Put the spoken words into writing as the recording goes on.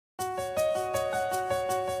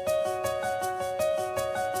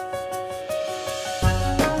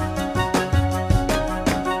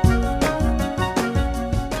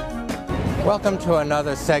Welcome to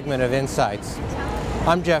another segment of Insights.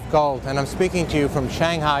 I'm Jeff Gold, and I'm speaking to you from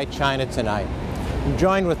Shanghai, China tonight. I'm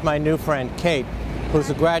joined with my new friend Kate, who's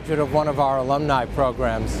a graduate of one of our alumni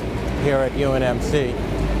programs here at UNMC,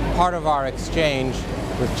 part of our exchange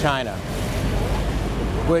with China.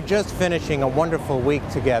 We're just finishing a wonderful week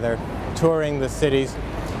together, touring the cities,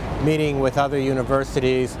 meeting with other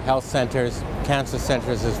universities, health centers, cancer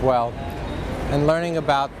centers as well, and learning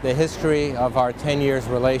about the history of our 10 years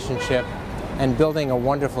relationship and building a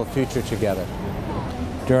wonderful future together.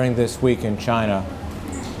 During this week in China,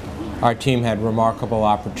 our team had remarkable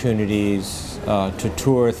opportunities to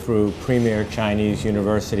tour through premier Chinese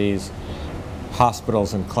universities,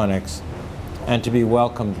 hospitals and clinics, and to be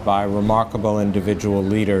welcomed by remarkable individual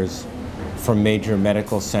leaders from major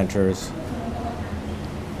medical centers,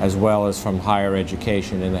 as well as from higher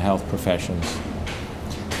education in the health professions.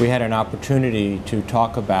 We had an opportunity to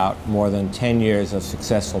talk about more than 10 years of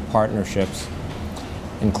successful partnerships,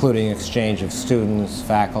 including exchange of students,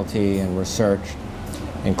 faculty, and research,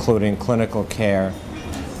 including clinical care,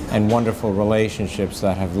 and wonderful relationships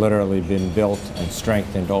that have literally been built and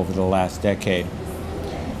strengthened over the last decade.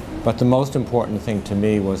 But the most important thing to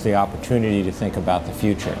me was the opportunity to think about the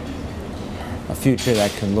future. A future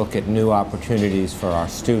that can look at new opportunities for our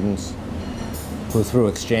students, who through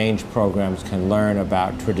exchange programs can learn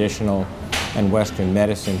about traditional and Western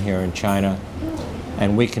medicine here in China,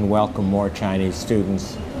 and we can welcome more Chinese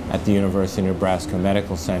students at the University of Nebraska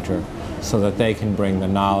Medical Center so that they can bring the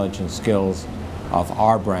knowledge and skills of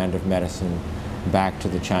our brand of medicine back to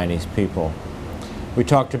the Chinese people. We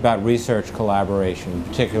talked about research collaboration,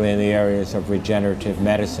 particularly in the areas of regenerative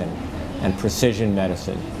medicine and precision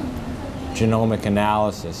medicine, genomic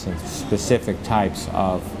analysis and specific types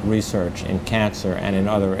of research in cancer and in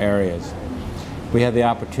other areas. We had the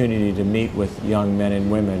opportunity to meet with young men and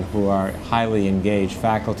women who are highly engaged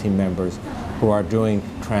faculty members who are doing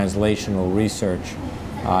translational research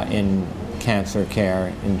in cancer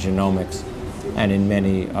care, in genomics, and in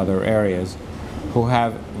many other areas, who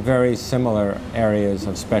have very similar areas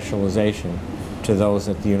of specialization to those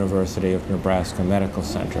at the University of Nebraska Medical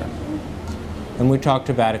Center. And we talked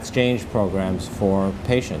about exchange programs for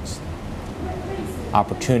patients,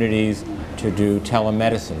 opportunities to do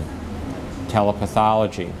telemedicine,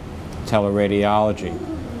 telepathology, teleradiology,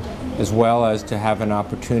 as well as to have an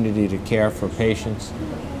opportunity to care for patients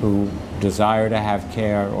who desire to have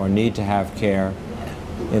care or need to have care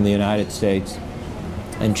in the United States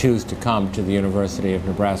and choose to come to the University of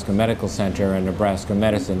Nebraska Medical Center and Nebraska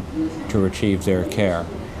Medicine to achieve their care.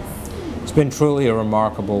 It's been truly a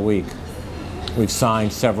remarkable week. We've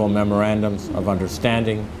signed several memorandums of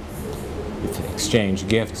understanding, we've exchanged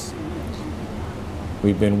gifts,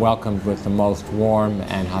 we've been welcomed with the most warm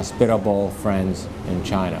and hospitable friends in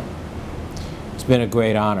China. It's been a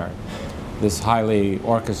great honor. This highly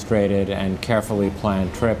orchestrated and carefully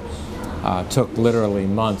planned trip took literally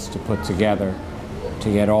months to put together,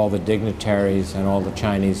 to get all the dignitaries and all the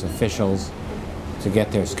Chinese officials to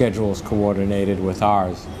get their schedules coordinated with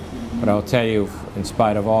ours. But I'll tell you, in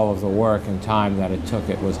spite of all of the work and time that it took,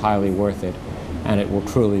 it was highly worth it, and it will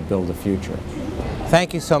truly build a future.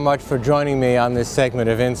 Thank you so much for joining me on this segment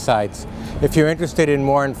of Insights. If you're interested in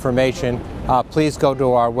more information, please go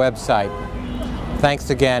to our website. Thanks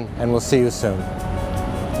again, and we'll see you soon.